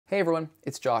Hey everyone,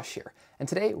 it's Josh here, and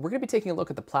today we're going to be taking a look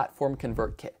at the platform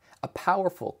ConvertKit, a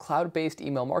powerful cloud-based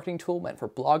email marketing tool meant for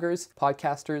bloggers,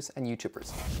 podcasters, and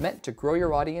YouTubers, meant to grow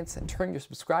your audience and turn your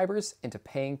subscribers into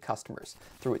paying customers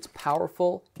through its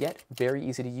powerful yet very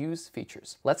easy to use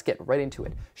features. Let's get right into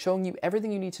it, showing you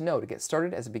everything you need to know to get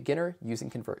started as a beginner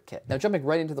using ConvertKit. Now jumping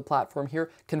right into the platform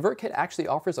here, ConvertKit actually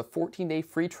offers a 14-day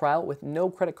free trial with no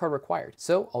credit card required.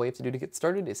 So all we have to do to get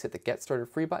started is hit the Get Started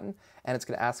Free button, and it's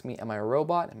going to ask me, am I a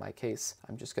robot? In my case,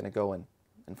 I'm just going to go and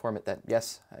inform it that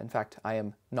yes, in fact, I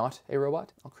am not a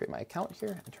robot. I'll create my account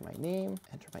here, enter my name,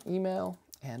 enter my email,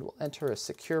 and we'll enter a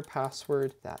secure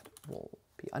password that will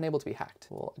be unable to be hacked.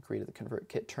 We'll agree to the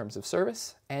ConvertKit terms of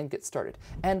service and get started.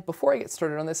 And before I get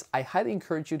started on this, I highly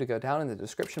encourage you to go down in the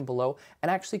description below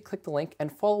and actually click the link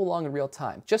and follow along in real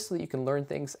time, just so that you can learn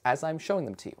things as I'm showing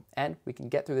them to you, and we can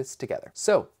get through this together.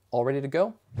 So, all ready to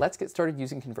go? Let's get started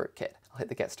using ConvertKit. I'll hit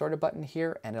the Get Started button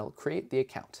here and it'll create the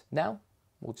account. Now,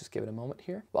 we'll just give it a moment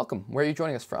here. Welcome, where are you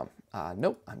joining us from?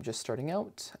 Nope, I'm just starting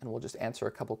out, and we'll just answer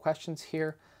a couple questions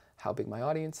here. How big my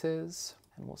audience is,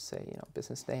 and we'll say,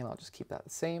 business name, I'll just keep that the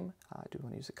same. Do we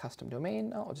want to use a custom domain?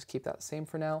 No, I'll just keep that the same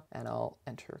for now, and I'll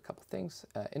enter a couple things.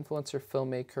 Influencer,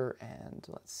 filmmaker, and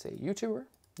let's say YouTuber.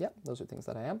 Yep, those are things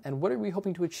that I am. And what are we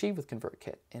hoping to achieve with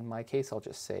ConvertKit? In my case, I'll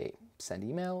just say send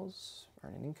emails,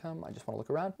 earn an income. I just want to look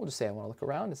around. We'll just say I want to look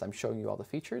around as I'm showing you all the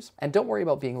features. And don't worry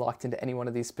about being locked into any one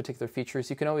of these particular features.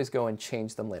 You can always go and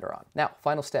change them later on. Now,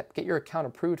 final step, get your account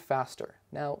approved faster.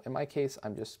 Now, in my case,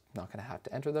 I'm just not going to have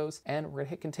to enter those, and we're going to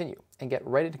hit continue and get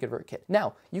right into ConvertKit.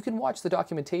 Now, you can watch the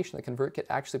documentation that ConvertKit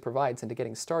actually provides into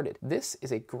getting started. This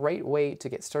is a great way to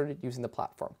get started using the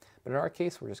platform. But in our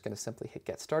case, we're just going to simply hit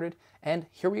Get Started, and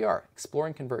here we are,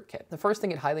 exploring ConvertKit. The first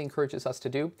thing it highly encourages us to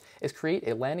do is create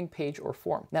a landing page or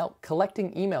form. Now,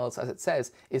 collecting emails, as it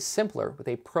says, is simpler with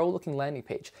a pro-looking landing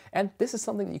page, and this is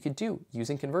something that you could do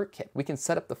using ConvertKit. We can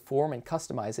set up the form and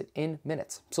customize it in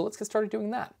minutes. So let's get started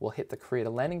doing that. We'll hit the Create a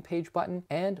Landing Page button,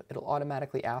 and it'll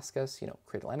automatically ask us,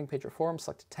 create a landing page or form,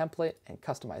 select a template, and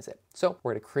customize it. So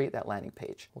we're going to create that landing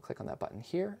page. We'll click on that button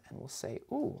here, and we'll say,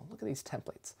 ooh, look at these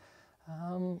templates.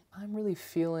 I'm really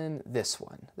feeling this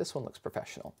one. This one looks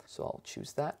professional, so I'll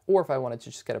choose that. Or if I wanted to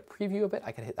just get a preview of it,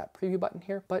 I could hit that preview button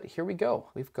here. But here we go.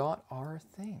 We've got our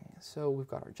thing. So we've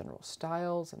got our general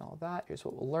styles and all that. Here's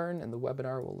what we'll learn. In the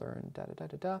webinar, we'll learn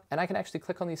da-da-da-da-da. And I can actually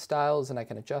click on these styles and I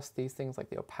can adjust these things like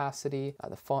the opacity,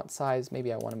 the font size.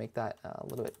 Maybe I want to make that a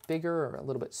little bit bigger or a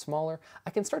little bit smaller.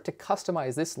 I can start to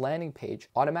customize this landing page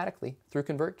automatically through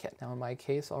ConvertKit. Now in my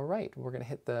case, all right, we're going to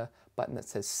hit the button that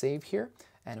says Save here.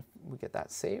 And if we get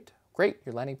that saved, great,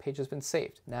 your landing page has been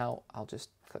saved. Now I'll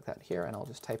just click that here and I'll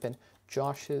just type in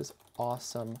Josh's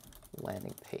awesome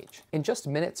landing page. In just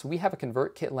minutes, we have a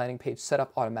ConvertKit landing page set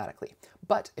up automatically.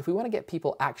 But if we want to get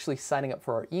people actually signing up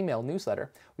for our email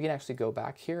newsletter, we can actually go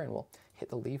back here and we'll hit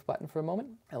the Leave button for a moment,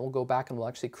 and we'll go back and we'll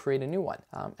actually create a new one.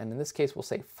 And in this case, we'll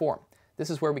say Form. This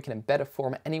is where we can embed a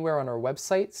form anywhere on our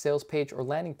website, sales page, or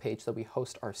landing page that we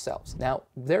host ourselves. Now,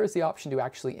 there is the option to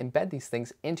actually embed these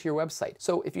things into your website.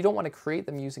 So if you don't want to create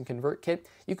them using ConvertKit,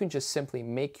 you can just simply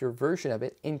make your version of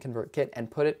it in ConvertKit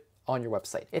and put it on your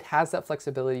website. It has that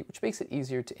flexibility, which makes it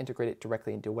easier to integrate it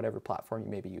directly into whatever platform you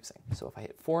may be using. So if I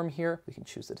hit Form here, we can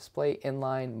choose the display,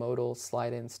 inline, modal,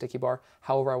 slide in, sticky bar,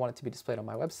 however I want it to be displayed on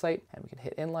my website. And we can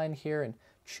hit inline here and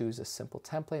choose a simple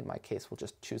template. In my case, we'll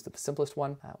just choose the simplest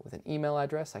one with an email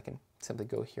address. I can simply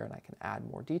go here and I can add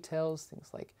more details, things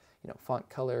like, font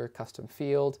color, custom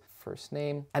field, first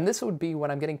name. And this would be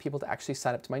when I'm getting people to actually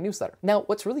sign up to my newsletter. Now,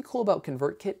 what's really cool about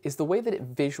ConvertKit is the way that it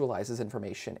visualizes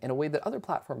information in a way that other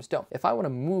platforms don't. If I want to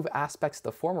move aspects of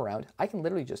the form around, I can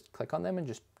literally just click on them and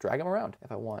just drag them around.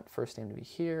 If I want first name to be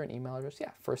here and email address,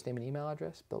 yeah, first name and email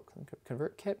address, built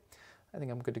ConvertKit. I think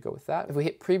I'm good to go with that. If we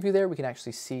hit preview there, we can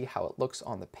actually see how it looks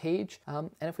on the page. And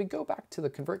if we go back to the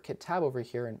ConvertKit tab over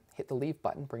here and hit the Leave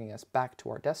button, bringing us back to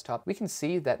our desktop, we can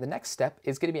see that the next step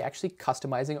is going to be actually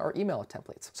customizing our email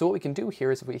templates. So what we can do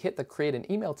here is if we hit the Create an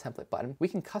Email Template button, we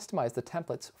can customize the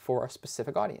templates for our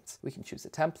specific audience. We can choose the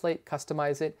template,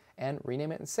 customize it, and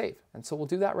rename it and save. And so we'll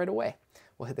do that right away.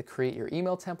 We'll hit the Create Your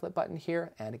Email Template button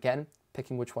here, and again,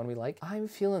 picking which one we like. I'm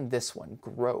feeling this one,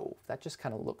 Grow. That just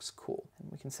kind of looks cool. And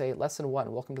we can say Lesson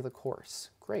 1, welcome to the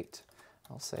course. Great.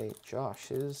 I'll say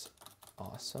Josh's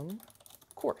awesome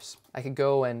course. I could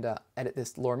go and edit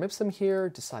this lorem ipsum here,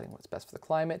 deciding what's best for the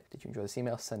climate. Did you enjoy this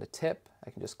email? Send a tip. I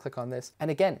can just click on this.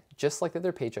 And again, just like the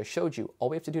other page I showed you, all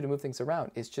we have to do to move things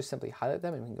around is just simply highlight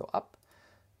them and we can go up,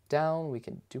 down, we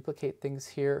can duplicate things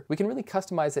here. We can really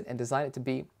customize it and design it to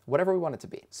be whatever we want it to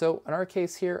be. So in our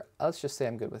case here, let's just say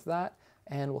I'm good with that.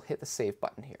 and we'll hit the save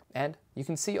button here. And you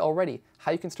can see already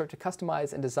how you can start to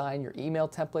customize and design your email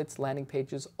templates, landing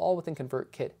pages, all within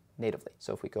ConvertKit natively.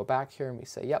 So if we go back here and we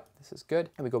say, yep, this is good,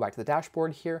 and we go back to the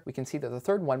dashboard here, we can see that the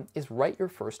third one is write your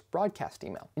first broadcast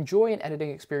email. Enjoy an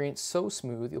editing experience so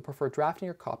smooth you'll prefer drafting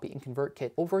your copy in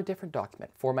ConvertKit over a different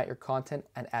document. Format your content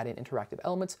and add in interactive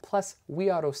elements, plus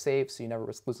we auto-save so you never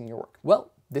risk losing your work.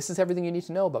 Well, this is everything you need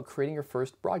to know about creating your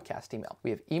first broadcast email. We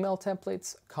have email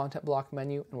templates, content block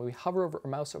menu, and when we hover over our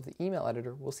mouse over the email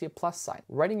editor, we'll see a plus sign.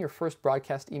 Writing your first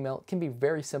broadcast email can be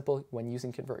very simple when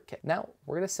using ConvertKit. Now,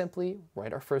 we're gonna simply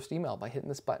write our first email by hitting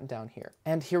this button down here.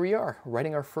 And here we are,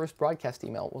 writing our first broadcast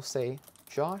email. We'll say,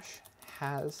 Josh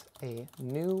has a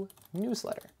new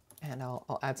newsletter. And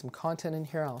I'll add some content in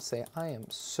here. I'll say, I am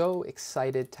so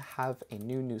excited to have a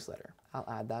new newsletter. I'll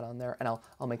add that on there, and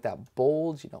I'll make that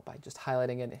bold, by just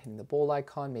highlighting it and hitting the bold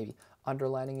icon, maybe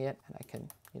underlining it, and I can,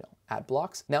 add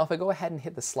blocks. Now, if I go ahead and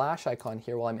hit the slash icon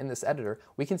here while I'm in this editor,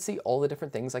 we can see all the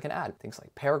different things I can add. Things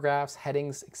like paragraphs,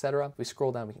 headings, etc. If we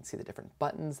scroll down, we can see the different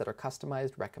buttons that are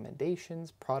customized,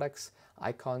 recommendations, products,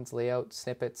 icons, layout,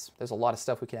 snippets. There's a lot of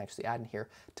stuff we can actually add in here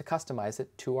to customize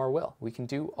it to our will. We can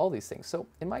do all these things. So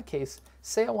in my case,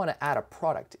 say I want to add a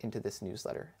product into this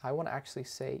newsletter. I want to actually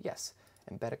say, yes,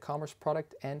 embed a commerce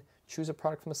product and choose a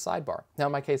product from the sidebar. Now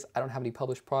in my case, I don't have any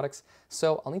published products,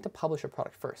 so I'll need to publish a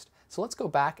product first. So let's go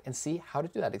back and see how to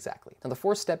do that exactly. Now the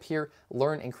fourth step here,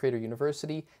 Learn in Creator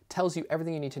University, tells you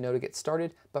everything you need to know to get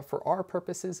started, but for our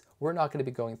purposes, we're not going to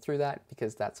be going through that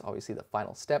because that's obviously the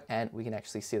final step, and we can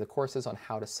actually see the courses on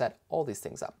how to set all these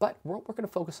things up. But what we're going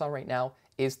to focus on right now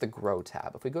is the Grow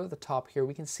tab. If we go to the top here,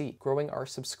 we can see growing our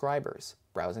subscribers,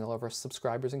 browsing all of our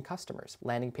subscribers and customers,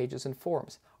 landing pages and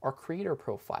forms, our creator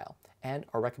profile, and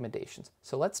our recommendations.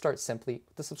 So let's start simply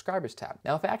with the subscribers tab.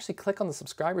 Now, if I actually click on the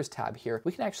subscribers tab here,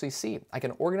 we can actually see I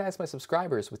can organize my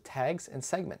subscribers with tags and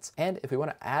segments. And if we want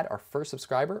to add our first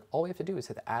subscriber, all we have to do is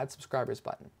hit the add subscribers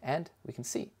button, and we can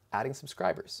see adding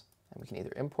subscribers. And we can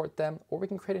either import them or we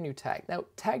can create a new tag. Now,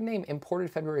 tag name imported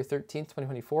February 13th,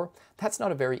 2024, that's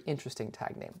not a very interesting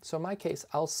tag name. So in my case,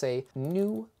 I'll say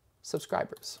new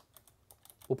subscribers.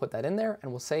 We'll put that in there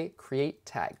and we'll say create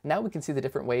tag. Now we can see the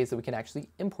different ways that we can actually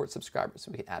import subscribers.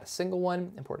 So we can add a single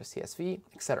one, import a CSV,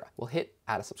 etc. We'll hit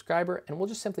add a subscriber and we'll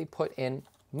just simply put in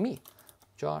me,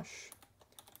 Josh,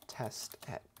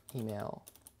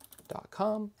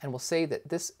 test@email.com, and we'll say that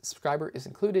this subscriber is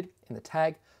included in the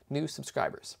tag new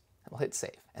subscribers. And we'll hit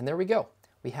save. And there we go.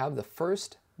 We have the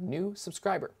first new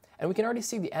subscriber. And we can already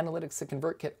see the analytics that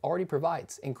ConvertKit already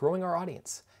provides in growing our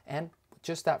audience. And with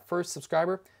just that first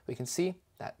subscriber, we can see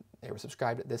that they were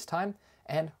subscribed at this time,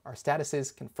 and our status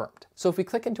is confirmed. So if we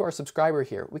click into our subscriber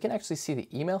here, we can actually see the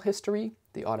email history,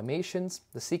 the automations,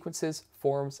 the sequences,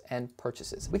 forms, and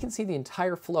purchases. We can see the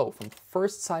entire flow from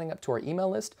first signing up to our email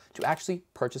list to actually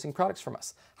purchasing products from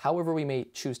us, however we may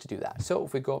choose to do that. So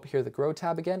if we go up here to the Grow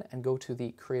tab again and go to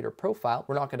the Creator Profile,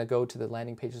 we're not going to go to the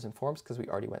landing pages and forms because we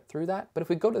already went through that. But if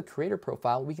we go to the Creator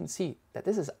Profile, we can see that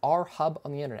this is our hub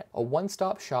on the internet, a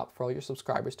one-stop shop for all your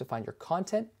subscribers to find your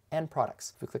content and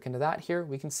products. If we click into that here,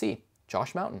 we can see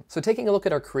Josh Mountain. So taking a look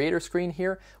at our creator screen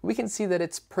here, we can see that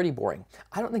it's pretty boring.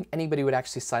 I don't think anybody would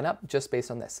actually sign up just based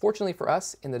on this. Fortunately for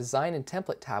us, in the Design and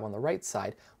Template tab on the right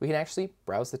side, we can actually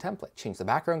browse the template, change the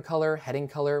background color, heading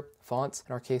color, fonts.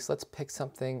 In our case, let's pick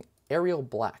something Arial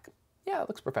Black. Yeah, it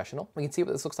looks professional. We can see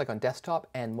what this looks like on desktop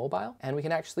and mobile, and we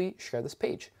can actually share this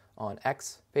page on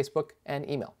X, Facebook, and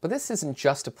email. But this isn't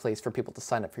just a place for people to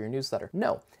sign up for your newsletter.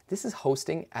 No, this is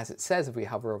hosting, as it says if we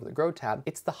hover over the Grow tab,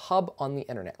 it's the hub on the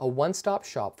internet, a one-stop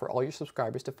shop for all your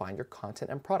subscribers to find your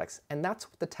content and products. And that's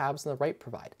what the tabs on the right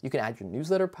provide. You can add your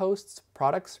newsletter posts,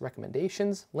 products,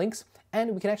 recommendations, links,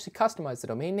 and we can actually customize the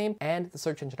domain name and the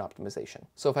search engine optimization.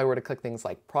 So if I were to click things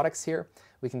like products here,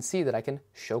 we can see that I can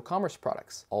show commerce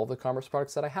products, all the commerce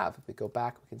products that I have. If we go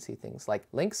back, we can see things like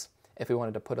links. If we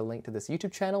wanted to put a link to this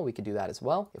YouTube channel, we could do that as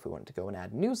well. If we wanted to go and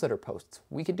add newsletter posts,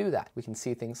 we could do that. We can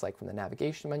see things like from the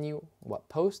navigation menu, what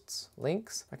posts,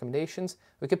 links, recommendations,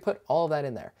 we could put all of that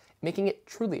in there, making it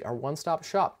truly our one-stop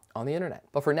shop on the internet.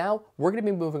 But for now, we're going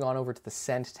to be moving on over to the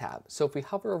Send tab. So if we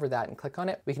hover over that and click on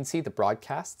it, we can see the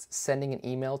broadcasts, sending an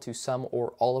email to some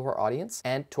or all of our audience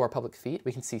and to our public feed.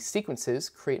 We can see sequences,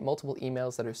 create multiple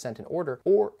emails that are sent in order,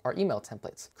 or our email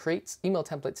templates, creates email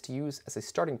templates to use as a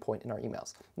starting point in our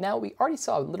emails. Now, we already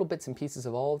saw little bits and pieces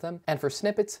of all of them. And for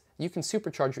snippets, you can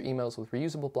supercharge your emails with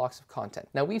reusable blocks of content.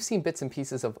 Now, we've seen bits and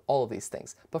pieces of all of these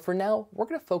things, but for now, we're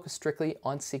going to focus strictly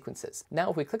on sequences.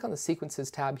 Now, if we click on the Sequences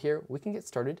tab here, we can get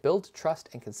started. Build trust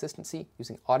and consistency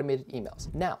using automated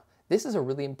emails. Now, This is a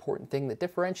really important thing that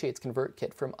differentiates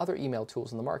ConvertKit from other email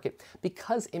tools in the market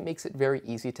because it makes it very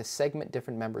easy to segment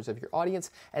different members of your audience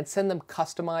and send them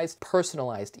customized,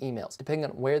 personalized emails, depending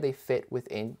on where they fit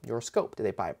within your scope. Did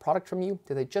they buy a product from you?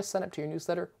 Did they just sign up to your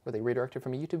newsletter? Were they redirected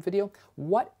from a YouTube video?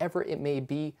 Whatever it may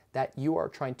be that you are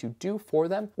trying to do for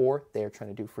them or they are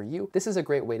trying to do for you, this is a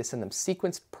great way to send them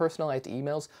sequenced, personalized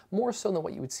emails, more so than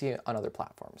what you would see on other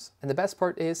platforms. And the best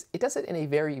part is it does it in a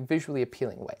very visually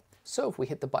appealing way. So if we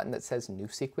hit the button that says New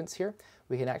Sequence here,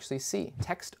 we can actually see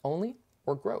text only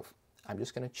or Grove. I'm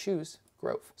just going to choose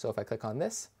Grove. So if I click on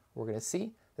this, we're going to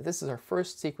see that this is our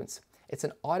first sequence. It's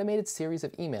an automated series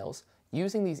of emails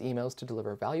using these emails to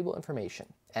deliver valuable information.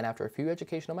 And after a few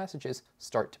educational messages,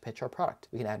 start to pitch our product.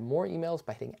 We can add more emails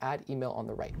by hitting Add Email on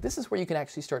the right. This is where you can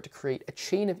actually start to create a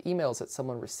chain of emails that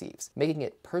someone receives, making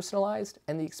it personalized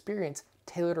and the experience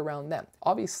tailored around them.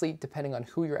 Obviously, depending on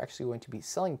who you're actually going to be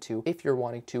selling to, if you're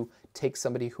wanting to take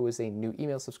somebody who is a new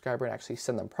email subscriber and actually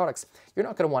send them products, you're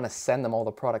not going to want to send them all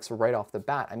the products right off the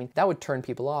bat. I mean, that would turn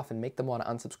people off and make them want to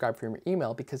unsubscribe from your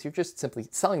email because you're just simply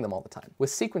selling them all the time. With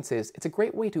sequences, it's a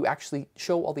great way to actually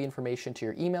show all the information to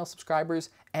your email subscribers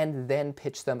and then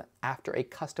pitch them after a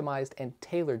customized and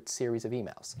tailored series of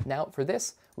emails. Now for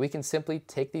this, we can simply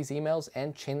take these emails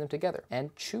and chain them together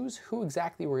and choose who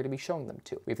exactly we're going to be showing them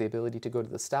to. We have the ability to go to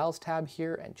the Styles tab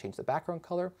here and change the background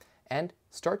color and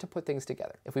start to put things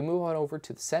together. If we move on over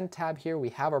to the Send tab here, we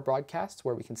have our broadcasts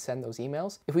where we can send those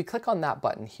emails. If we click on that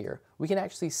button here, we can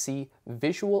actually see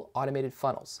visual automated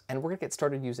funnels, and we're gonna get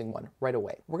started using one right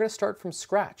away. We're gonna start from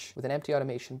scratch with an empty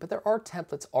automation, but there are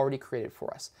templates already created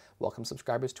for us. Welcome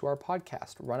subscribers to our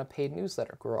podcast, run a paid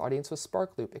newsletter, grow our audience with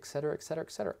SparkLoop, etc., etc.,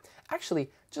 etc. Actually,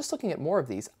 just looking at more of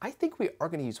these, I think we are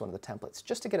gonna use one of the templates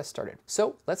just to get us started.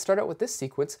 So let's start out with this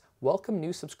sequence, welcome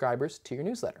new subscribers to your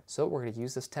newsletter. So we're gonna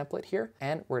use this template here,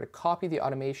 and we're going to copy the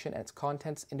automation and its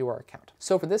contents into our account.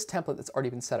 So for this template that's already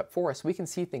been set up for us, we can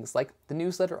see things like the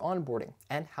newsletter onboarding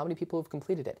and how many people have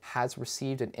completed it, has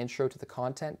received an intro to the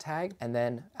content tag, and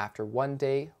then after 1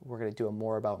 day, we're going to do a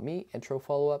more about me intro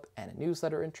follow-up and a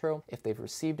newsletter intro. If they've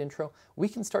received intro, we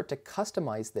can start to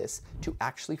customize this to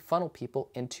actually funnel people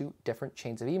into different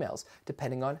chains of emails,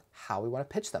 depending on how we want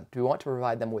to pitch them. Do we want to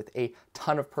provide them with a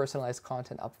ton of personalized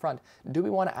content up front? Do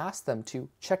we want to ask them to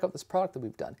check out this product that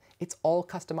we've done? It's all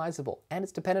customizable and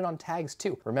it's dependent on tags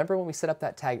too. Remember when we set up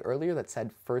that tag earlier that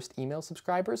said first email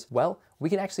subscribers? Well, we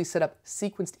can actually set up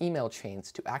sequenced email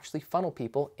chains to actually funnel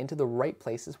people into the right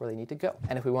places where they need to go.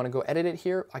 And if we want to go edit it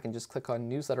here, I can just click on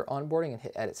newsletter onboarding and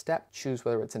hit edit step, choose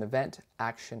whether it's an event,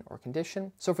 action, or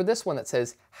condition. So for this one that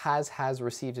says has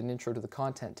received an intro to the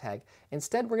content tag,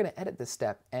 instead we're going to edit this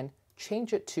step and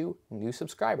change it to new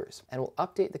subscribers, and we'll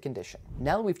update the condition.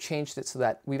 Now that we've changed it so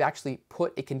that we've actually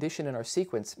put a condition in our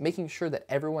sequence, making sure that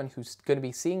everyone who's going to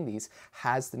be seeing these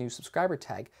has the new subscriber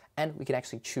tag, and we can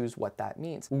actually choose what that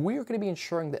means. We're going to be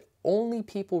ensuring that only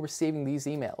people receiving these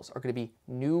emails are going to be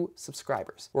new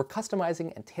subscribers. We're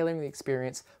customizing and tailoring the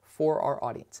experience for our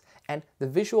audience. And the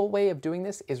visual way of doing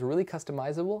this is really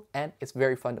customizable and it's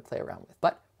very fun to play around with.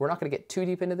 But we're not going to get too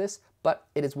deep into this, but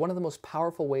it is one of the most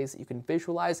powerful ways that you can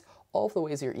visualize all of the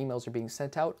ways that your emails are being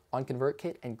sent out on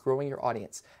ConvertKit and growing your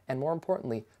audience. And more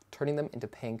importantly, turning them into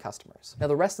paying customers. Now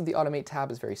the rest of the Automate tab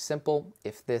is very simple.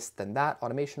 If this, then that,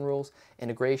 automation rules,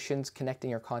 integrations, connecting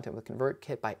your content with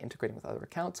ConvertKit by integrating with other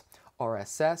accounts,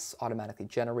 RSS, automatically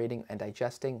generating and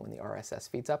digesting when the RSS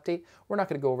feeds update. We're not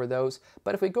going to go over those,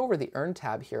 but if we go over the Earn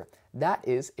tab here, that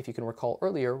is, if you can recall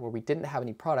earlier where we didn't have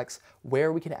any products,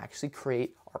 where we can actually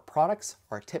create our products,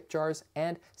 our tip jars,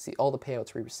 and see all the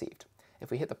payouts we received. If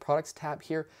we hit the Products tab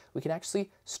here, we can actually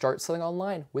start selling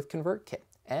online with ConvertKit.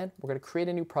 And we're going to create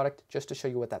a new product just to show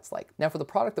you what that's like. Now for the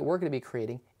product that we're going to be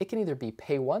creating, it can either be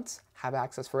pay once, have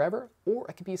access forever, or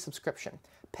it could be a subscription,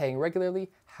 paying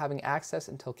regularly, having access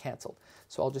until canceled.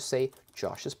 So I'll just say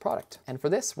Josh's product. And for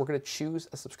this, we're going to choose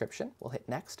a subscription. We'll hit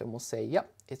next and we'll say,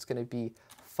 yep, it's going to be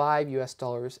 $5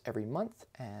 US every month.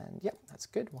 And yep, that's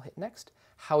good. We'll hit next.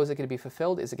 How is it going to be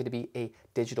fulfilled? Is it going to be a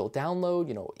digital download,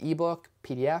 ebook,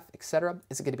 PDF, etc.?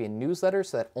 Is it going to be a newsletter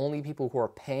so that only people who are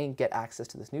paying get access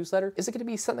to this newsletter? Is it going to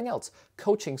be something else?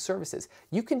 Coaching services?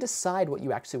 You can decide what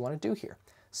you actually want to do here.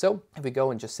 So if we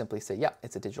go and just simply say, yeah,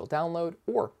 it's a digital download,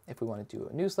 or if we want to do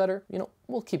a newsletter,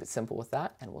 we'll keep it simple with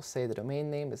that, and we'll say the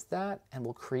domain name is that, and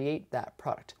we'll create that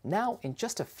product. Now, in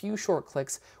just a few short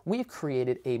clicks, we've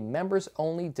created a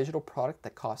members-only digital product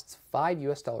that costs $5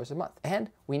 US a month, and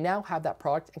we now have that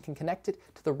product and can connect it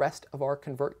to the rest of our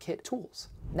ConvertKit tools.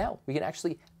 Now we can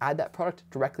actually add that product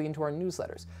directly into our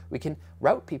newsletters. We can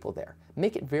route people there,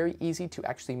 make it very easy to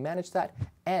actually manage that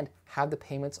and have the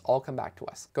payments all come back to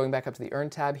us. Going back up to the Earn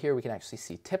tab here, we can actually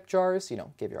see tip jars,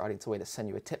 give your audience a way to send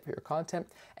you a tip for your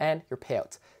content, and your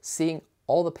payouts, seeing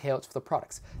all the payouts for the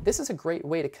products. This is a great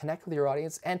way to connect with your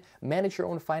audience and manage your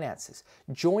own finances,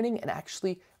 joining and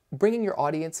actually bringing your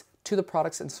audience to the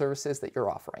products and services that you're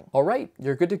offering. All right,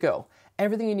 you're good to go.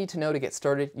 Everything you need to know to get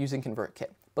started using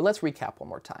ConvertKit. But let's recap one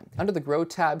more time. Under the Grow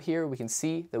tab here, we can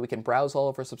see that we can browse all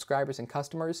of our subscribers and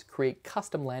customers, create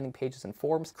custom landing pages and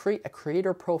forms, create a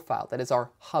creator profile that is our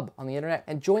hub on the internet,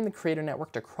 and join the creator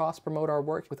network to cross-promote our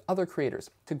work with other creators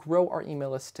to grow our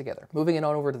email list together. Moving it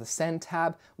on over to the Send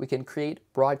tab, we can create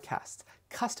broadcasts,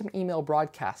 custom email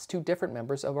broadcasts to different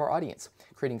members of our audience,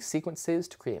 creating sequences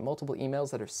to create multiple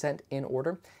emails that are sent in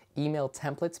order, email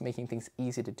templates, making things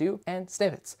easy to do, and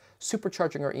snippets,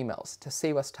 supercharging our emails to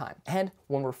save us time. And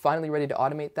when we're finally ready to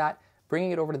automate that,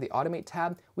 bringing it over to the Automate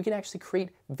tab, we can actually create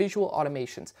visual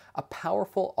automations, a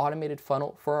powerful automated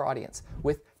funnel for our audience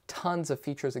with tons of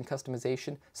features and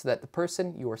customization so that the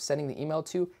person you are sending the email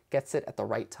to gets it at the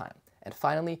right time. And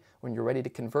finally, when you're ready to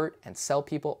convert and sell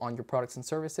people on your products and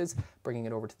services, bringing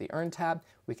it over to the Earn tab,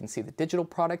 we can see the digital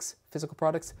products, physical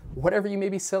products, whatever you may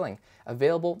be selling,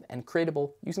 available and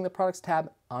creatable using the Products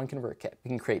tab on ConvertKit. We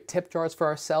can create tip jars for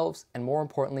ourselves and, more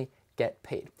importantly, get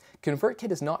paid.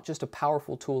 ConvertKit is not just a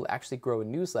powerful tool to actually grow a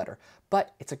newsletter,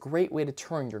 but it's a great way to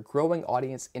turn your growing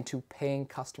audience into paying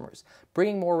customers,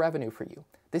 bringing more revenue for you.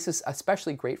 This is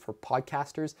especially great for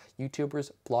podcasters,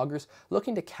 YouTubers, bloggers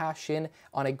looking to cash in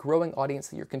on a growing audience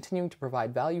that you're continuing to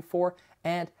provide value for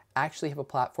and actually have a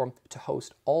platform to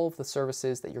host all of the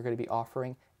services that you're going to be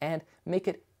offering and make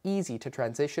it easy to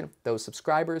transition those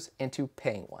subscribers into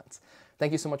paying ones.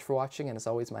 Thank you so much for watching, and as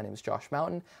always, my name is Josh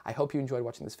Mountain. I hope you enjoyed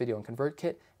watching this video on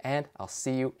ConvertKit, and I'll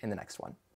see you in the next one.